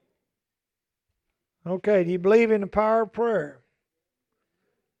Okay, do you believe in the power of prayer?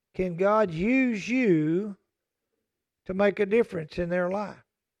 Can God use you to make a difference in their life?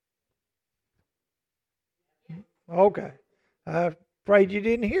 Okay. I'm afraid you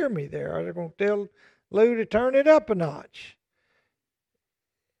didn't hear me there. I was going to tell Lou to turn it up a notch.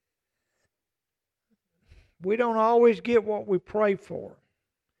 We don't always get what we pray for.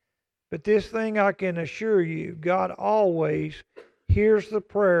 But this thing I can assure you, God always hears the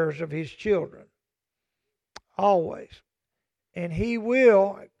prayers of His children. Always. And He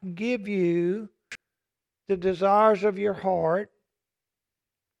will give you the desires of your heart.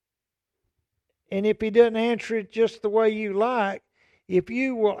 And if He doesn't answer it just the way you like, if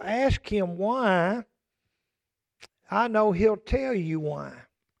you will ask Him why, I know He'll tell you why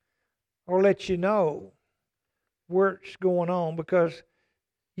or let you know where it's going on, because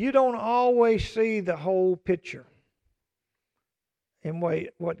you don't always see the whole picture in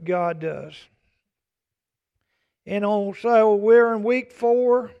what God does. And so we're in week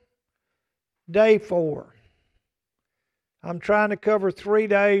 4, day 4. I'm trying to cover 3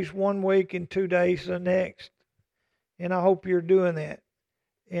 days one week and 2 days the next. And I hope you're doing that.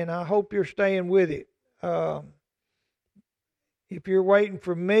 And I hope you're staying with it. If you're waiting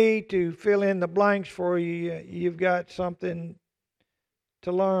for me to fill in the blanks for you, you've got something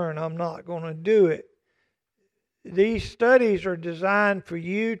to learn. I'm not going to do it. These studies are designed for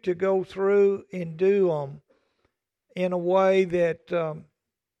you to go through and do them in a way that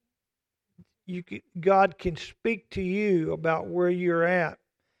God can speak to you about where you're at.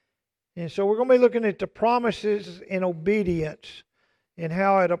 And so we're going to be looking at the promises and obedience and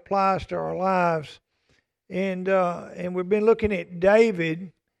how it applies to our lives. And we've been looking at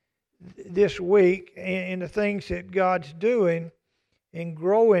David this week and the things that God's doing and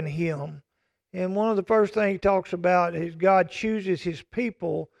growing him. And one of the first things he talks about is God chooses His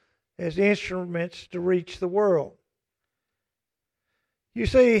people as instruments to reach the world. You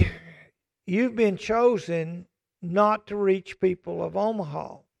see, you've been chosen not to reach people of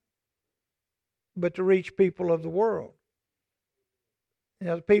Omaha, but to reach people of the world.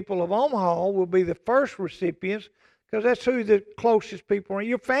 Now, the people of Omaha will be the first recipients because that's who the closest people are.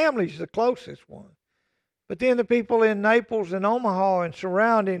 Your family's the closest one. But then the people in Naples and Omaha and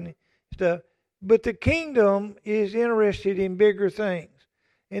surrounding stuff. But the kingdom is interested in bigger things.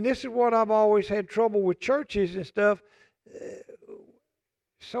 And this is what I've always had trouble with churches and stuff.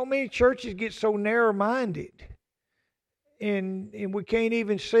 So many churches get so narrow-minded. And we can't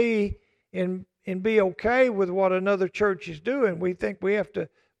even see and be okay with what another church is doing. We think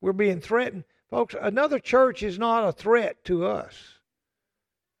we're being threatened. Folks, another church is not a threat to us.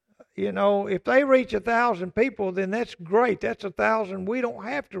 You know, if they reach 1,000 people, then that's great. That's 1,000 we don't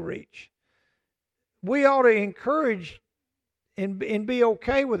have to reach. We ought to encourage and be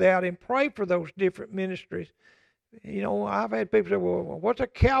okay with that and pray for those different ministries. You know, I've had people say, well, what's a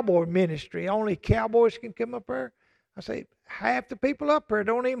cowboy ministry? Only cowboys can come up there? I say, half the people up there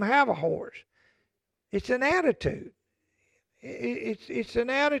don't even have a horse. It's an attitude. It's an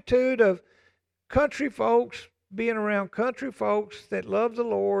attitude of country folks being around country folks that love the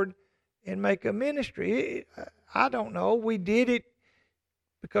Lord and make a ministry. I don't know. We did it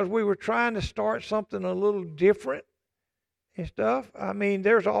because we were trying to start something a little different and stuff. I mean,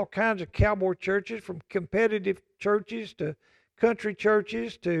 there's all kinds of cowboy churches, from competitive churches to country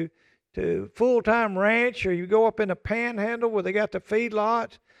churches to full-time ranch, or you go up in the Panhandle where they got the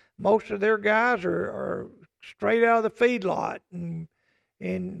feedlots. Most of their guys are straight out of the feedlot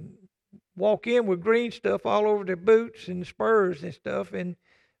and walk in with green stuff all over their boots and spurs and stuff.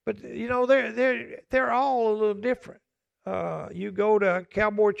 But you know, they're all a little different. You go to a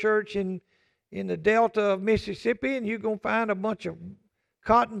cowboy church in the Delta of Mississippi, and you're gonna find a bunch of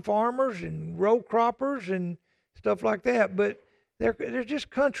cotton farmers and row croppers and stuff like that. But they're just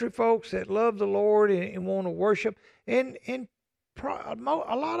country folks that love the Lord and want to worship. And a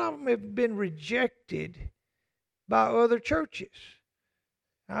lot of them have been rejected by other churches.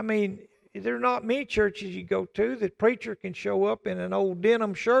 I mean, there are not many churches you go to that preacher can show up in an old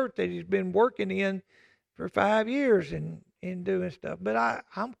denim shirt that he's been working in for 5 years and doing stuff. But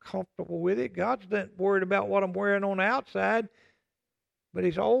I'm comfortable with it. God's not worried about what I'm wearing on the outside, but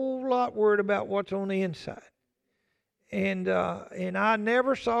He's a whole lot worried about what's on the inside. And I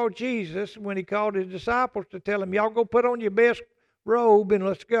never saw Jesus when He called His disciples to tell them, y'all go put on your best robe and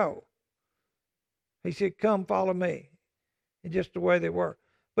let's go. He said, come follow me. And just the way they were.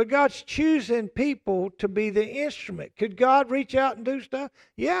 But God's choosing people to be the instrument. Could God reach out and do stuff?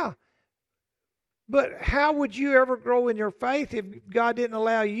 Yeah. But how would you ever grow in your faith if God didn't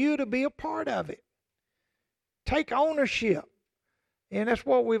allow you to be a part of it? Take ownership And that's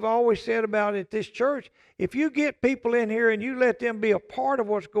what we've always said about at this church. If you get people in here and you let them be a part of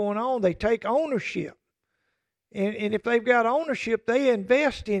what's going on, they take ownership. And if they've got ownership, they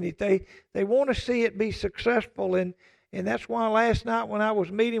invest in it. They want to see it be successful. And that's why last night when I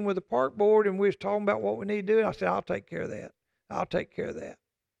was meeting with the park board and we was talking about what we need to do, I said, I'll take care of that. I'll take care of that.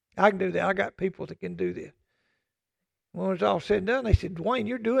 I can do that. I got people that can do this. When it was all said and done, they said, Dwayne,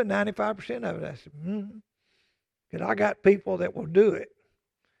 you're doing 95% of it. I said, Because I got people that will do it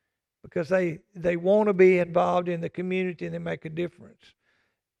because they want to be involved in the community and they make a difference.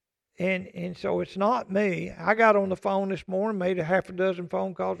 And so it's not me. I got on the phone this morning, made a half a dozen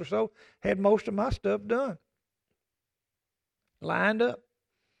phone calls or so, had most of my stuff done, lined up.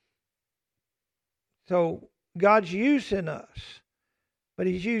 So God's using us, but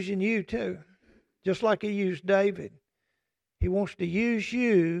He's using you too, just like He used David. He wants to use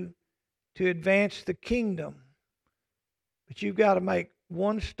you to advance the kingdom. But you've got to make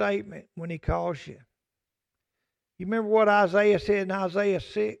one statement when He calls you. You remember what Isaiah said in Isaiah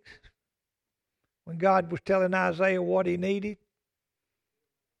 6? When God was telling Isaiah what he needed?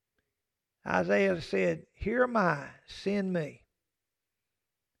 Isaiah said, Here am I, send me.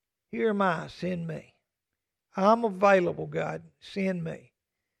 Here am I, send me. I'm available, God, send me.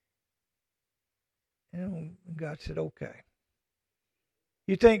 And God said, okay.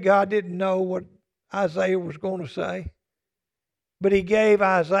 You think God didn't know what Isaiah was going to say? But He gave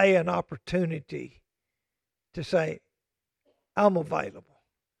Isaiah an opportunity to say, I'm available.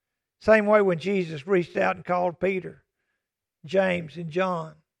 Same way when Jesus reached out and called Peter, James, and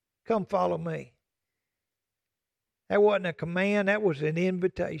John, come follow me. That wasn't a command, that was an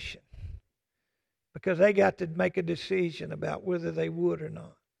invitation. Because they got to make a decision about whether they would or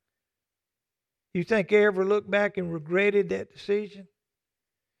not. You think they ever looked back and regretted that decision?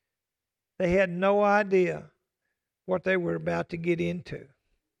 They had no idea what they were about to get into.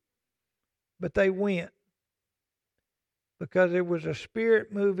 But they went. Because there was a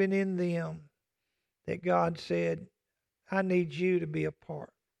spirit moving in them that God said, I need you to be a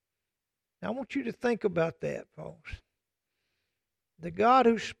part. Now I want you to think about that, folks. The God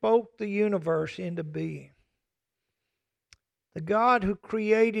who spoke the universe into being. The God who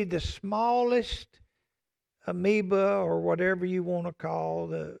created the smallest amoeba or whatever you want to call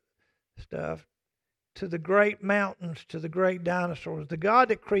the stuff, to the great mountains, to the great dinosaurs. The God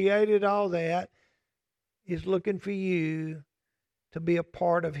that created all that is looking for you to be a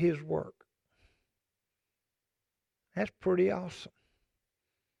part of His work. That's pretty awesome.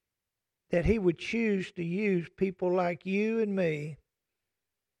 That He would choose to use people like you and me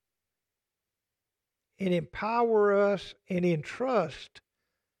and empower us and entrust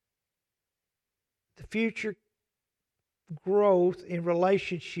the future growth in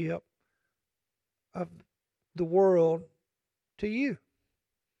relationship of the world to you.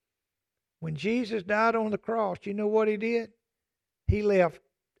 When Jesus died on the cross, you know what He did? He left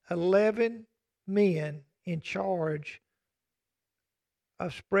 11 men in charge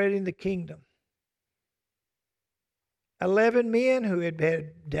of spreading the kingdom. 11 men who had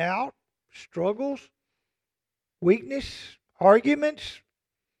had doubt, struggles, weakness, arguments.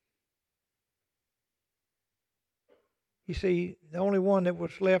 You see, the only one that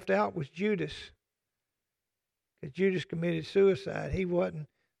was left out was Judas. Because Judas committed suicide. He wasn't.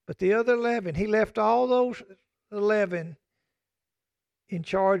 But the other 11, He left all those 11 in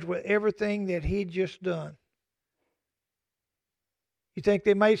charge with everything that He'd just done. You think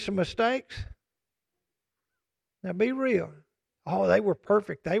they made some mistakes? Now be real. Oh, they were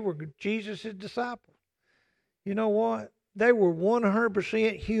perfect. They were Jesus' disciples. You know what? They were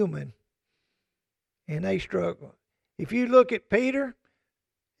 100% human. And they struggled. If you look at Peter,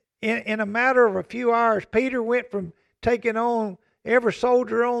 in a matter of a few hours, Peter went from taking on every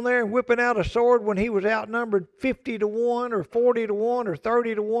soldier on there and whipping out a sword when he was outnumbered 50-1 or 40-1 or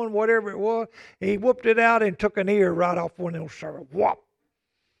 30-1, whatever it was. He whooped it out and took an ear right off one of those swords. Whop!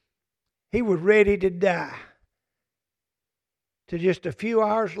 He was ready to die. To just a few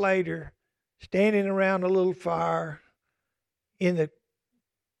hours later, standing around a little fire in the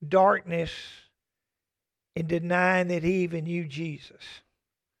darkness and denying that he even knew Jesus.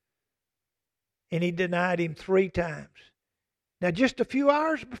 And he denied Him 3 times. Now, just a few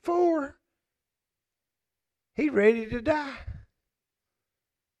hours before, he's ready to die.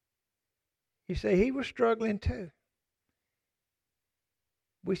 You see, he was struggling too.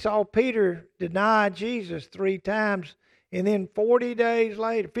 We saw Peter deny Jesus 3 times, and then 40 days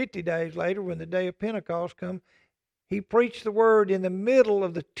later, 50 days later, when the day of Pentecost come, he preached the word in the middle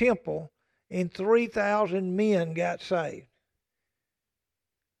of the temple, and 3,000 men got saved.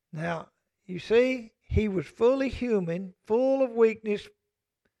 Now, you see, He was fully human, full of weakness,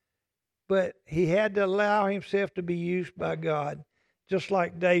 but he had to allow himself to be used by God, just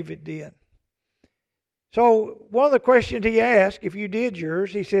like David did. So one of the questions he asked, if you did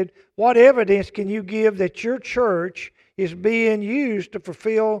yours, he said, what evidence can you give that your church is being used to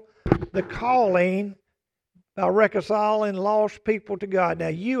fulfill the calling by reconciling lost people to God? Now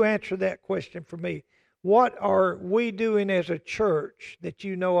you answer that question for me. What are we doing as a church that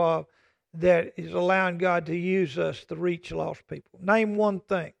you know of that is allowing God to use us to reach lost people? Name one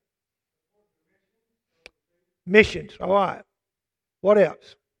thing. Missions. All right. What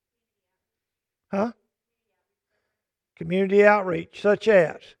else? Huh? Community outreach, such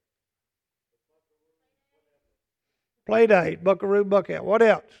as Playdate, Buckaroo Buckout. What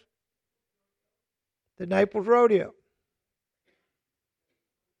else? The Naples Rodeo.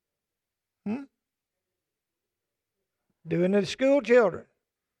 Doing it to school children.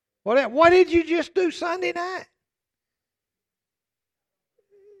 What else? What did you just do Sunday night?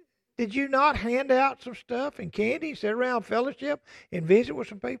 Did you not hand out some stuff and candy, sit around fellowship and visit with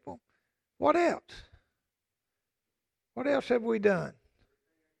some people? What else? What else have we done?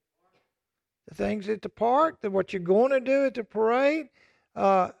 The things at the park, what you're going to do at the parade.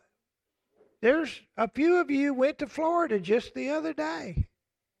 There's a few of you went to Florida just the other day.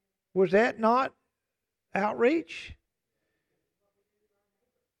 Was that not outreach?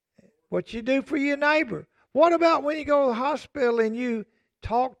 What you do for your neighbor. What about when you go to the hospital and you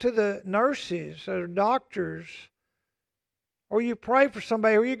talk to the nurses or doctors, or you pray for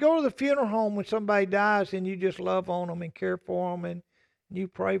somebody, or you go to the funeral home when somebody dies and you just love on them and care for them and you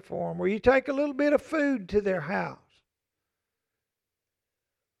pray for them, or you take a little bit of food to their house?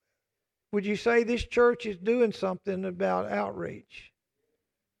 Would you say this church is doing something about outreach?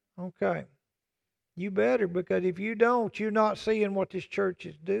 Okay. You better, because if you don't, you're not seeing what this church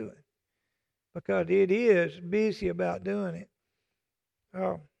is doing, because it is busy about doing it.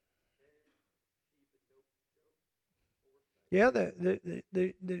 Oh. Yeah,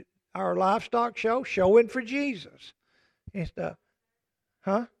 our livestock show, Showing for Jesus and stuff.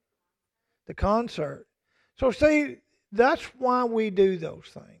 Huh? The concert. So see, that's why we do those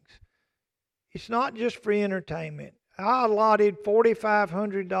things. It's not just for entertainment. I allotted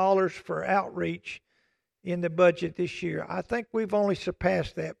 $4,500 for outreach in the budget this year. I think we've only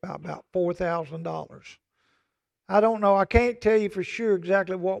surpassed that by about $4,000. I don't know. I can't tell you for sure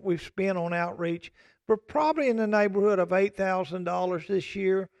exactly what we've spent on outreach, but probably in the neighborhood of $8,000 this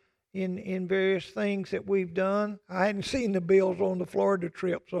year in various things that we've done. I hadn't seen the bills on the Florida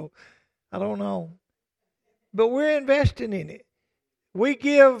trip, so I don't know. But we're investing in it. We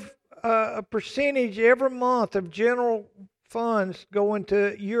give a percentage every month of general funds going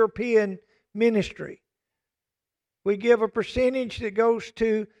to European ministry. We give a percentage that goes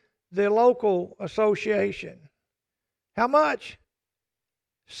to the local association. How much?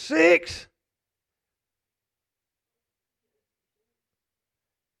 6?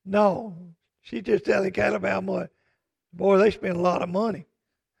 No. She just telling Caleb how much. Boy, they spend a lot of money.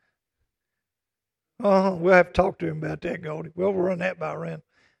 We'll have to talk to him about that, Goldie. We'll run that by Randall.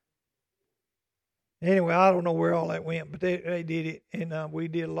 Anyway, I don't know where all that went, but they did it, and we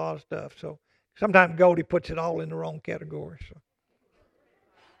did a lot of stuff. So sometimes Goldie puts it all in the wrong category. So.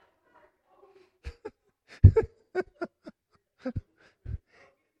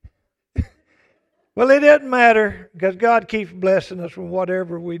 Well, it doesn't matter, because God keeps blessing us with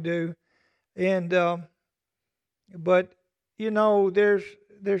whatever we do, and but you know, there's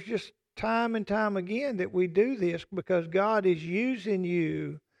just time and time again that we do this because God is using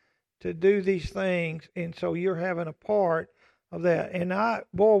you to do these things, and so you're having a part of that. And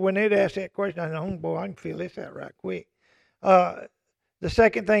when they'd ask that question, I know, boy, I can feel this out right quick. The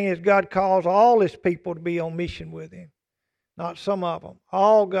second thing is God calls all His people to be on mission with Him. Not some of them.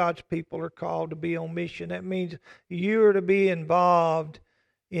 All God's people are called to be on mission. That means you're to be involved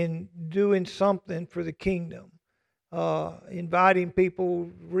in doing something for the kingdom. Inviting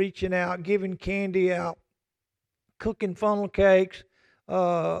people, reaching out, giving candy out, cooking funnel cakes,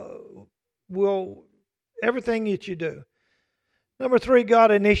 everything that you do. Number 3,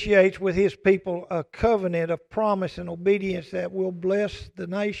 God initiates with His people a covenant of promise and obedience that will bless the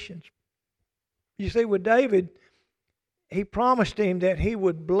nations. You see, with David, he promised him that he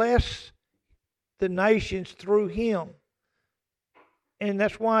would bless the nations through him. And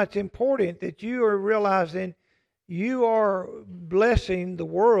that's why it's important that you are realizing you are blessing the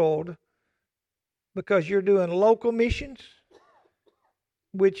world, because you're doing local missions,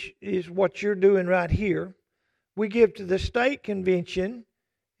 which is what you're doing right here. We give to the state convention,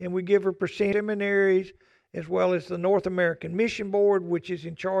 and we give a percent seminaries, as well as the North American Mission Board, which is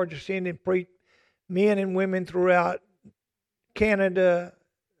in charge of sending men and women throughout Canada,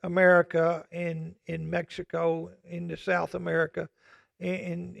 America, and in Mexico, into South America,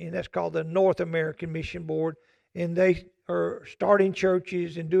 and that's called the North American Mission Board. And they are starting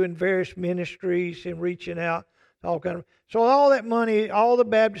churches and doing various ministries and reaching out to all kind of. So all that money, all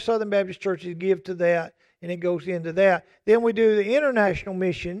the Southern Baptist churches give to that, and it goes into that. Then we do the international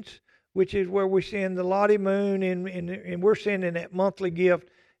missions, which is where we send the Lottie Moon, and we're sending that monthly gift,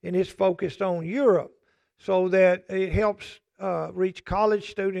 and it's focused on Europe, so that it helps reach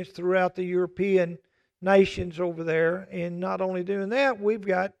college students throughout the European nations over there. And not only doing that, we've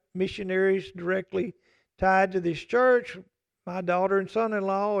got missionaries directly tied to this church. My daughter and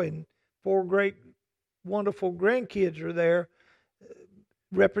son-in-law and 4 great, wonderful grandkids are there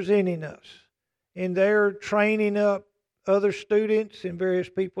representing us. And they're training up other students and various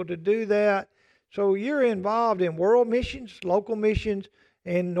people to do that. So you're involved in world missions, local missions,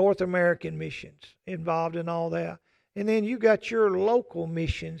 and North American missions, involved in all that. And then you got your local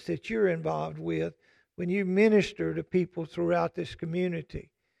missions that you're involved with when you minister to people throughout this community.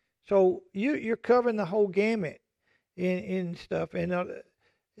 So you're covering the whole gamut in stuff. And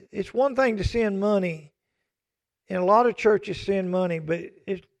it's one thing to send money, and a lot of churches send money, but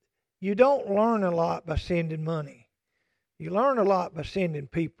you don't learn a lot by sending money. You learn a lot by sending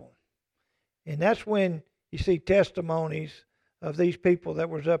people. And that's when you see testimonies of these people that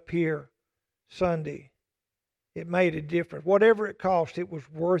was up here Sunday. It made a difference. Whatever it cost, it was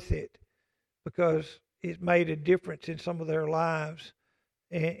worth it, because it made a difference in some of their lives.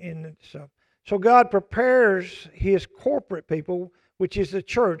 And so God prepares His corporate people, which is the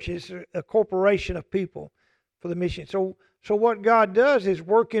church. It's a corporation of people for the mission. So what God does is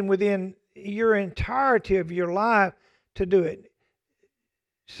working within your entirety of your life to do it.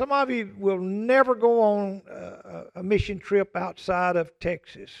 Some of you will never go on a mission trip outside of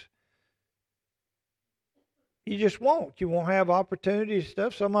Texas. You just won't. You won't have opportunities and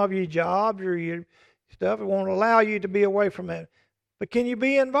stuff. Some of your jobs or your stuff, it won't allow you to be away from it. But can you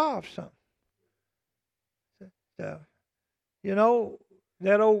be involved some? You know,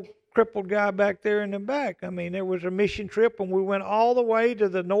 that old crippled guy back there in the back. I mean, there was a mission trip, and we went all the way to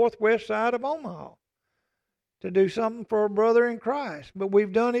the northwest side of Omaha to do something for a brother in Christ. But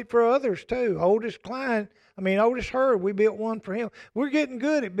we've done it for others too. Otis Hurd, we built one for him. We're getting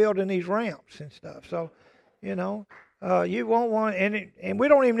good at building these ramps and stuff. So, you know, you won't want, and we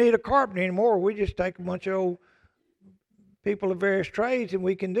don't even need a carpenter anymore. We just take a bunch of old people of various trades and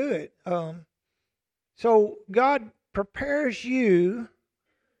we can do it. So God prepares you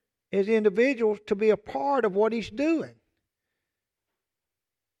as individuals to be a part of what He's doing.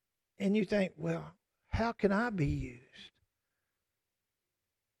 And you think, well, how can I be used?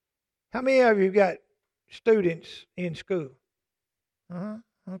 How many of you got students in school?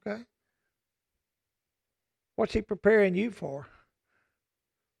 Okay. What's He preparing you for?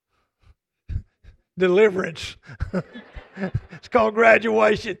 Deliverance. It's called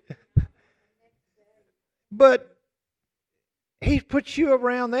graduation. But He puts you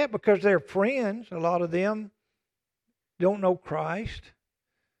around that because they're friends. A lot of them don't know Christ.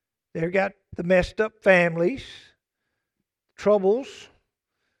 They've got the messed up families, troubles.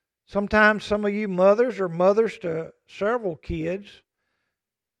 Sometimes some of you mothers are mothers to several kids.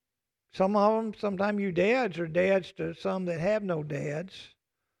 Some of them, sometimes you dads are dads to some that have no dads.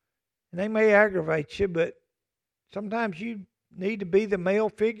 And they may aggravate you, but sometimes you need to be the male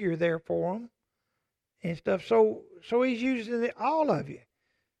figure there for them and stuff. So He's using all of you.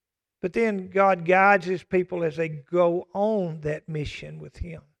 But then God guides His people as they go on that mission with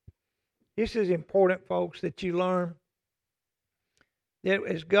Him. This is important, folks, that you learn that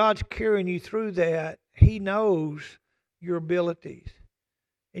as God's carrying you through that, He knows your abilities.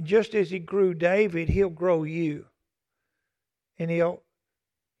 And just as He grew David, He'll grow you. And He'll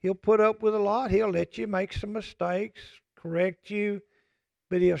put up with a lot. He'll let you make some mistakes, correct you,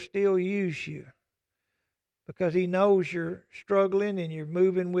 but He'll still use you because He knows you're struggling and you're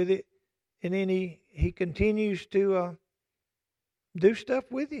moving with it. And then He continues to do stuff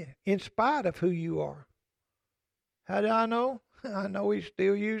with you in spite of who you are. How do I know? I know He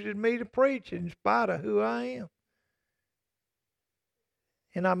still uses me to preach in spite of who I am.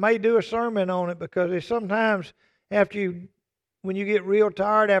 And I may do a sermon on it because it's sometimes when you get real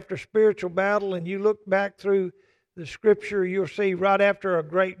tired after spiritual battle and you look back through the Scripture, you'll see right after a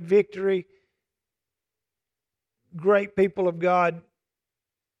great victory, great people of God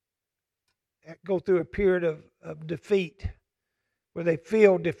go through a period of defeat where they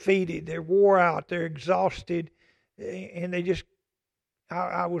feel defeated, they're wore out, they're exhausted, and they just,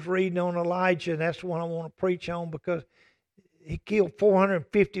 I was reading on Elijah, and that's the one I want to preach on because he killed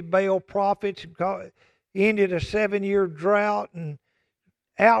 450 Baal prophets, ended a 7-year drought, and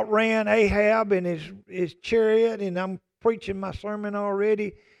outran Ahab and his chariot. And I'm preaching my sermon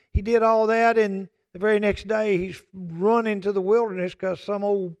already. He did all that, and the very next day he's running to the wilderness because some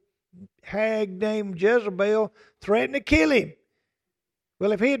old hag named Jezebel threatened to kill him.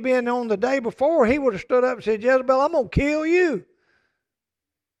 Well, if he had been on the day before, he would have stood up and said, Jezebel, I'm going to kill you.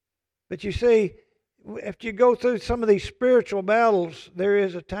 But you see, after you go through some of these spiritual battles, there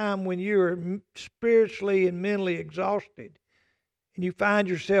is a time when you're spiritually and mentally exhausted. And you find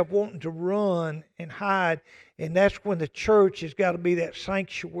yourself wanting to run and hide. And that's when the church has got to be that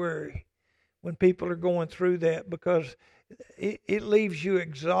sanctuary when people are going through that, because it leaves you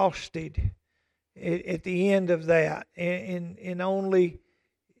exhausted at the end of that. And only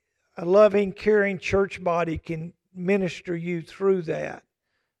a loving, caring church body can minister you through that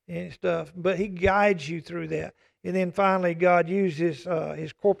and stuff. But He guides you through that. And then finally, God uses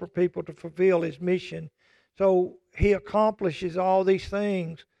His corporate people to fulfill His mission. So He accomplishes all these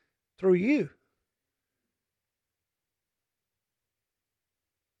things through you.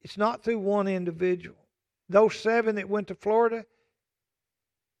 It's not through one individual. Those 7 that went to Florida,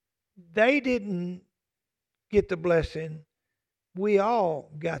 they didn't get the blessing. We all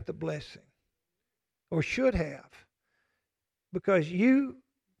got the blessing, or should have, because you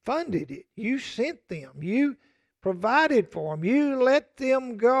funded it. You sent them. You provided for them. You let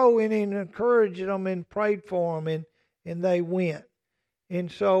them go and encouraged them and prayed for them, and they went. And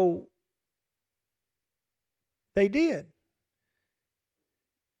so they did.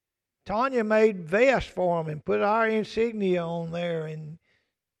 Tanya made vests for them and put our insignia on there, and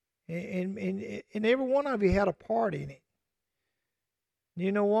every one of you had a part in it.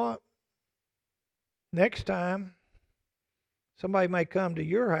 You know what? Next time, somebody may come to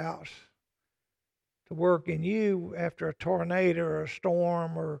your house to work in you after a tornado or a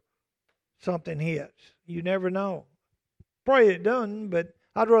storm or something hits. You never know. Pray it doesn't, but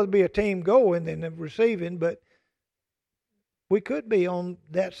I'd rather be a team going than receiving, but we could be on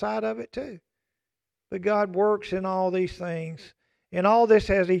that side of it too. But God works in all these things. And all this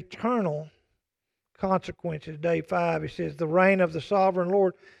has eternal consequences. Day 5, it says, the reign of the sovereign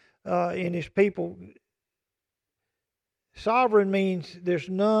Lord in His people. Sovereign means there's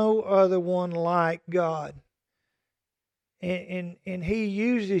no other one like God. And He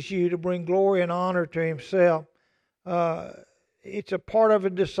uses you to bring glory and honor to Himself. It's a part of a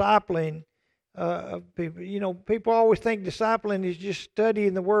discipling of people. You know, people always think discipling is just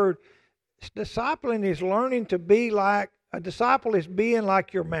studying the Word. Discipling is learning to be like, a disciple is being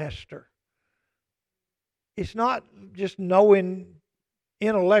like your master. It's not just knowing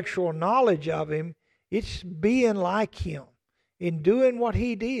intellectual knowledge of Him. It's being like Him and doing what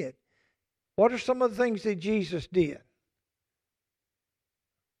He did. What are some of the things that Jesus did?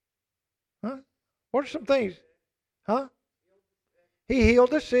 Huh? What are some things? Huh? He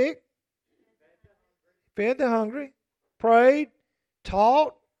healed the sick, fed the hungry, prayed,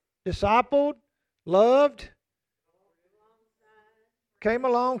 taught, discipled, loved, came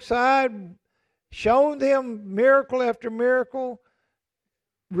alongside, shown them miracle after miracle,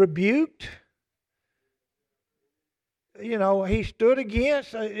 rebuked. You know, He stood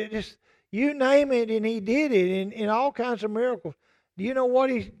against, you name it, and He did it in all kinds of miracles. Do you know what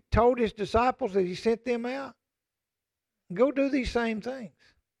He told His disciples as He sent them out? Go do these same things.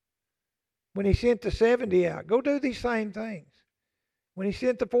 When He sent the 70 out, go do these same things. When He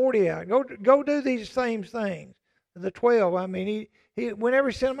sent the 40 out, go do these same things. The 12, I mean, he whenever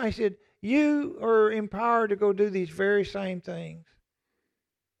He sent them, He said, you are empowered to go do these very same things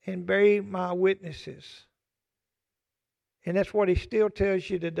and be my witnesses. And that's what He still tells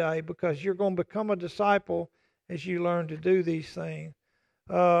you today, because you're going to become a disciple as you learn to do these things.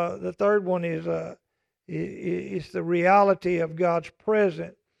 The third one is the reality of God's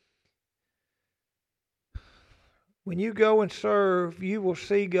presence. When you go and serve, you will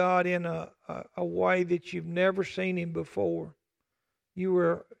see God in a way that you've never seen Him before. You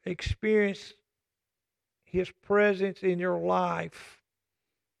will experience His presence in your life,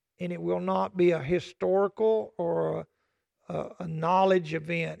 and it will not be a historical or a knowledge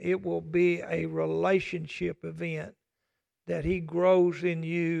event. It will be a relationship event that He grows in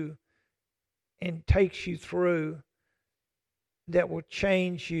you and takes you through, that will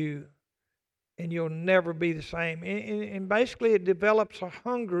change you, and you'll never be the same. And basically it develops a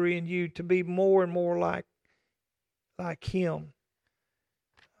hunger in you to be more and more like Him.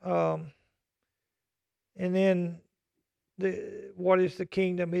 And then what is the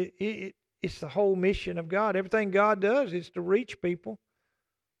kingdom? It's the whole mission of God. Everything God does is to reach people.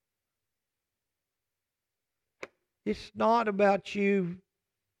 It's not about you.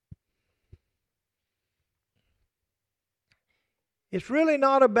 It's really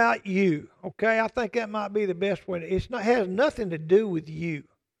not about you, okay? I think that might be the best way. It's not has nothing to do with you.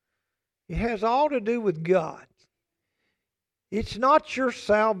 It has all to do with God. It's not your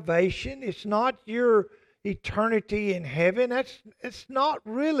salvation. It's not your eternity in heaven. It's not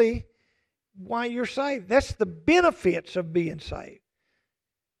really why you're saved. That's the benefits of being saved.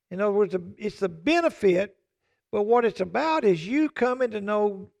 In other words, it's the benefit, but what it's about is you coming to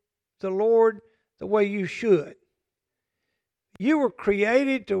know the Lord the way you should. You were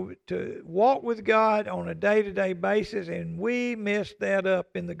created to walk with God on a day-to-day basis, and we messed that up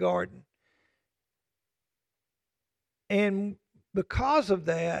in the garden. And because of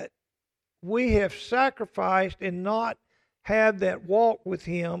that, we have sacrificed and not had that walk with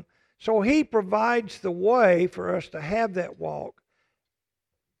Him. So He provides the way for us to have that walk.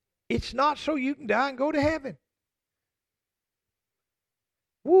 It's not so you can die and go to heaven.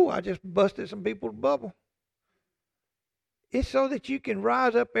 Woo, I just busted some people's bubble. It's so that you can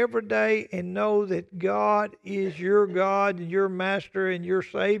rise up every day and know that God is your God and your master and your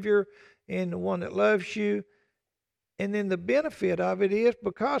Savior and the one that loves you. And then the benefit of it is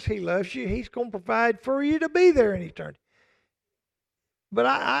because He loves you, He's going to provide for you to be there in eternity. But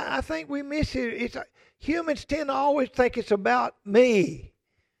I think we miss it. Humans tend to always think it's about me.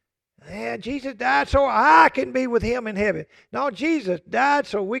 Yeah, Jesus died so I can be with Him in heaven. No, Jesus died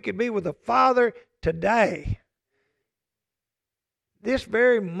so we could be with the Father today. This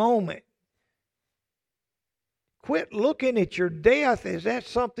very moment. Quit looking at your death as that's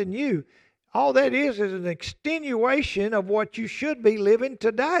something new. All that is an extenuation of what you should be living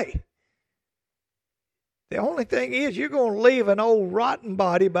today. The only thing is you're going to leave an old rotten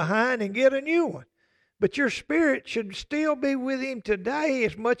body behind and get a new one. But your spirit should still be with Him today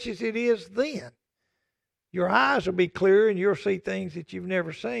as much as it is then. Your eyes will be clear and you'll see things that you've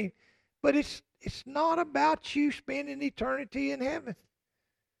never seen. But it's not about you spending eternity in heaven.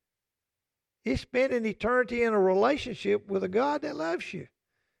 It's spending eternity in a relationship with a God that loves you.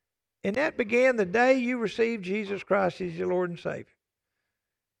 And that began the day you received Jesus Christ as your Lord and Savior.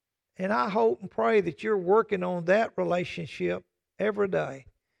 And I hope and pray that you're working on that relationship every day.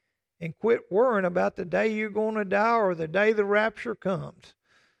 And quit worrying about the day you're going to die or the day the rapture comes.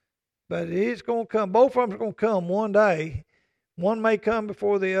 But it is going to come. Both of them are going to come one day. One may come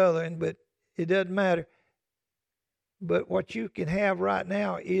before the other, but it doesn't matter. But what you can have right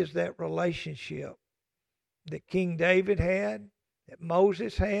now is that relationship that King David had, that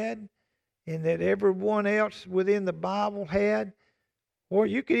Moses had, and that everyone else within the Bible had. Or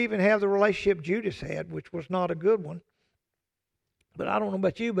you could even have the relationship Judas had, which was not a good one. But I don't know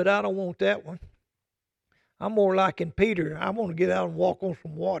about you, but I don't want that one. I'm more like in Peter. I want to get out and walk on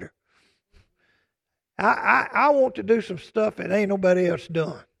some water. I want to do some stuff that ain't nobody else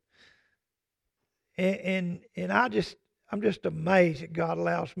done. And I'm just amazed that God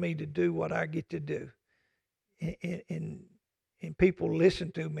allows me to do what I get to do. And people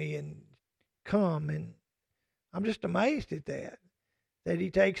listen to me and come, and I'm just amazed at that. That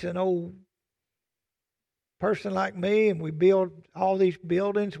He takes an old person like me, and we build all these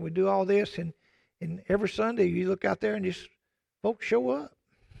buildings, and we do all this, and every Sunday you look out there and just folks show up.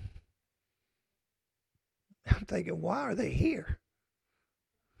 I'm thinking, why are they here?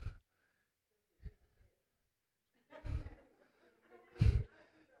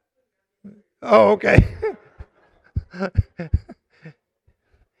 Oh, okay.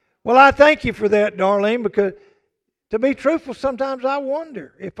 Well, I thank you for that, Darlene, because to be truthful, sometimes I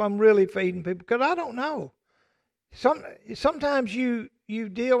wonder if I'm really feeding people, because I don't know. Sometimes you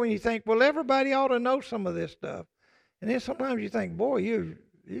deal and you think, well, everybody ought to know some of this stuff. And then sometimes you think, boy, you're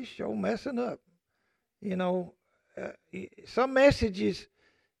sure messing up. You know, some messages,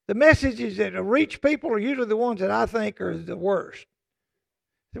 the messages that reach people are usually the ones that I think are the worst.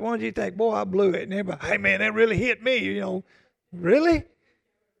 The ones you think, boy, I blew it. And everybody, hey, man, that really hit me. You know, really?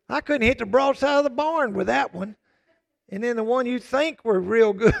 I couldn't hit the broadside of the barn with that one. And then the one you think were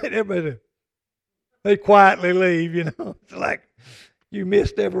real good, everybody, they quietly leave, you know. It's like you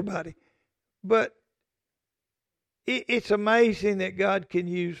missed everybody. But it's amazing that God can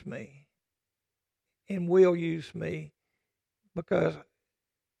use me and will use me because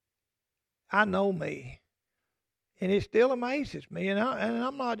I know me. And it still amazes me. And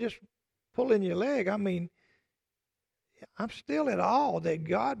I'm not just pulling your leg. I mean, I'm still at awe that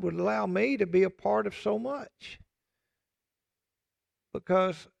God would allow me to be a part of so much.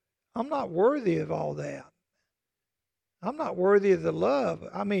 Because I'm not worthy of all that. I'm not worthy of the love.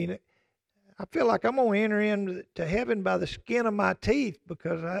 I mean, I feel like I'm going to enter into heaven by the skin of my teeth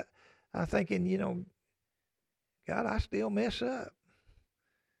because I'm thinking, you know, God, I still mess up.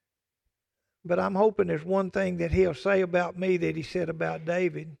 But I'm hoping there's one thing that he'll say about me that he said about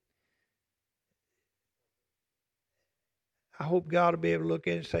David. I hope God will be able to look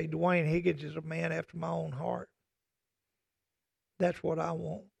at it and say, Dwayne Higgins is a man after my own heart. That's what I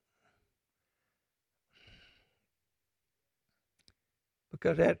want.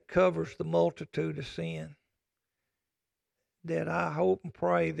 Because that covers the multitude of sin. That I hope and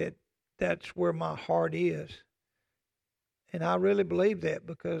pray that that's where my heart is. And I really believe that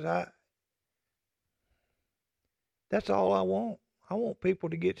because that's all I want. I want people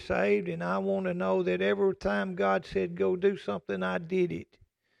to get saved, and I want to know that every time God said go do something, I did it.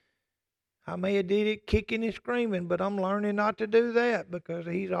 I may have did it kicking and screaming, but I'm learning not to do that because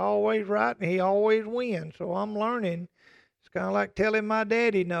he's always right and he always wins. So I'm learning. It's kind of like telling my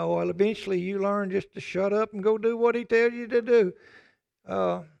daddy no. Well, eventually you learn just to shut up and go do what he tells you to do.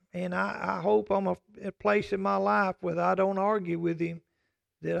 And I hope I'm at a place in my life where I don't argue with him,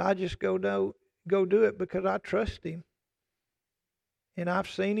 that I just go do it because I trust him. And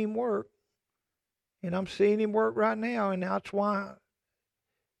I've seen him work. And I'm seeing him work right now. And that's why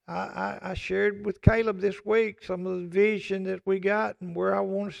I shared with Caleb this week some of the vision that we got and where I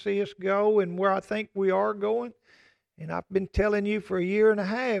want to see us go and where I think we are going. And I've been telling you for a year and a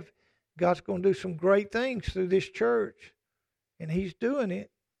half, God's going to do some great things through this church. And he's doing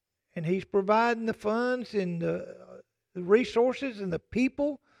it. And he's providing the funds and the resources and the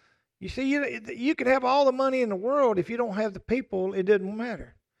people. You see, you can have all the money in the world. If you don't have the people, it doesn't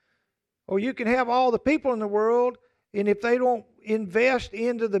matter. Or you can have all the people in the world, and if they don't invest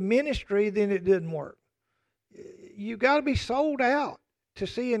into the ministry, then it doesn't work. You got to be sold out to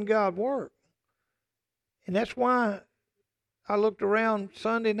seeing God work. And that's why I looked around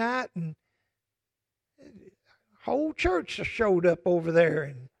Sunday night, and the whole church showed up over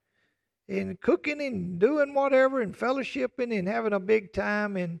there and cooking and doing whatever and fellowshipping and having a big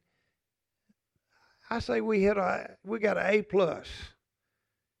time. And I say we got an A+.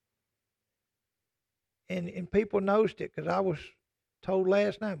 And people noticed it because I was told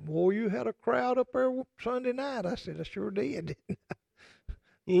last night, boy, you had a crowd up there Sunday night. I said, I sure did.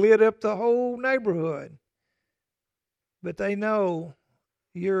 Lit up the whole neighborhood. But they know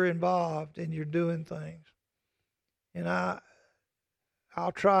you're involved and you're doing things. And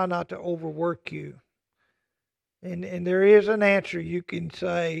I'll try not to overwork you. And there is an answer you can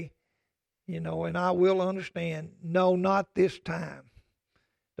say, and I will understand. No, not this time.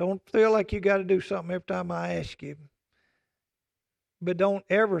 Don't feel like you got to do something every time I ask you. But don't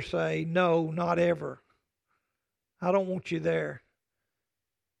ever say, no, not ever. I don't want you there.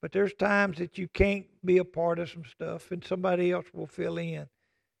 But there's times that you can't be a part of some stuff and somebody else will fill in.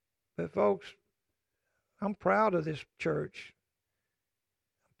 But folks, I'm proud of this church.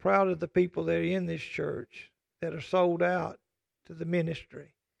 I'm proud of the people that are in this church that are sold out to the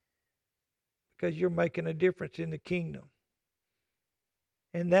ministry because you're making a difference in the kingdom.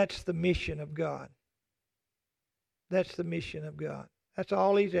 And that's the mission of God. That's the mission of God. That's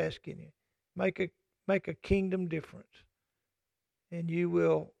all he's asking you. Make a kingdom difference. And you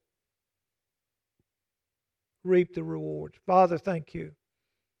will reap the rewards. Father, thank you.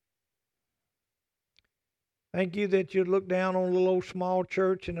 Thank you that you look down on a little old small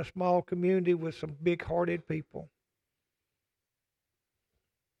church in a small community with some big-hearted people.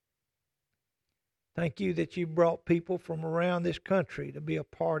 Thank you that you brought people from around this country to be a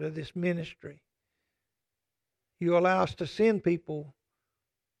part of this ministry. You allow us to send people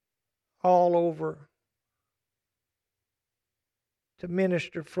all over to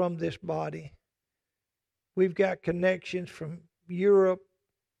minister from this body. We've got connections from Europe,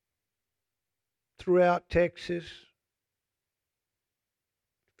 throughout Texas,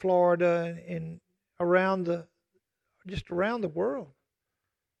 Florida, and around the world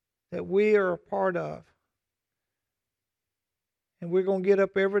that we are a part of. And we're going to get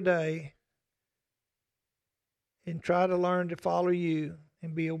up every day and try to learn to follow you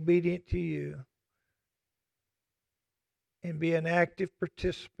and be obedient to you and be an active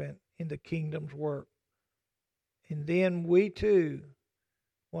participant in the kingdom's work. And then we too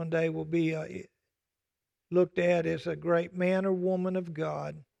one day will be looked at as a great man or woman of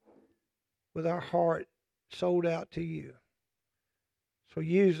God with our heart sold out to you. So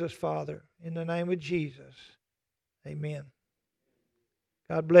use us, Father, in the name of Jesus. Amen.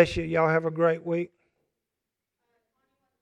 God bless you. Y'all have a great week.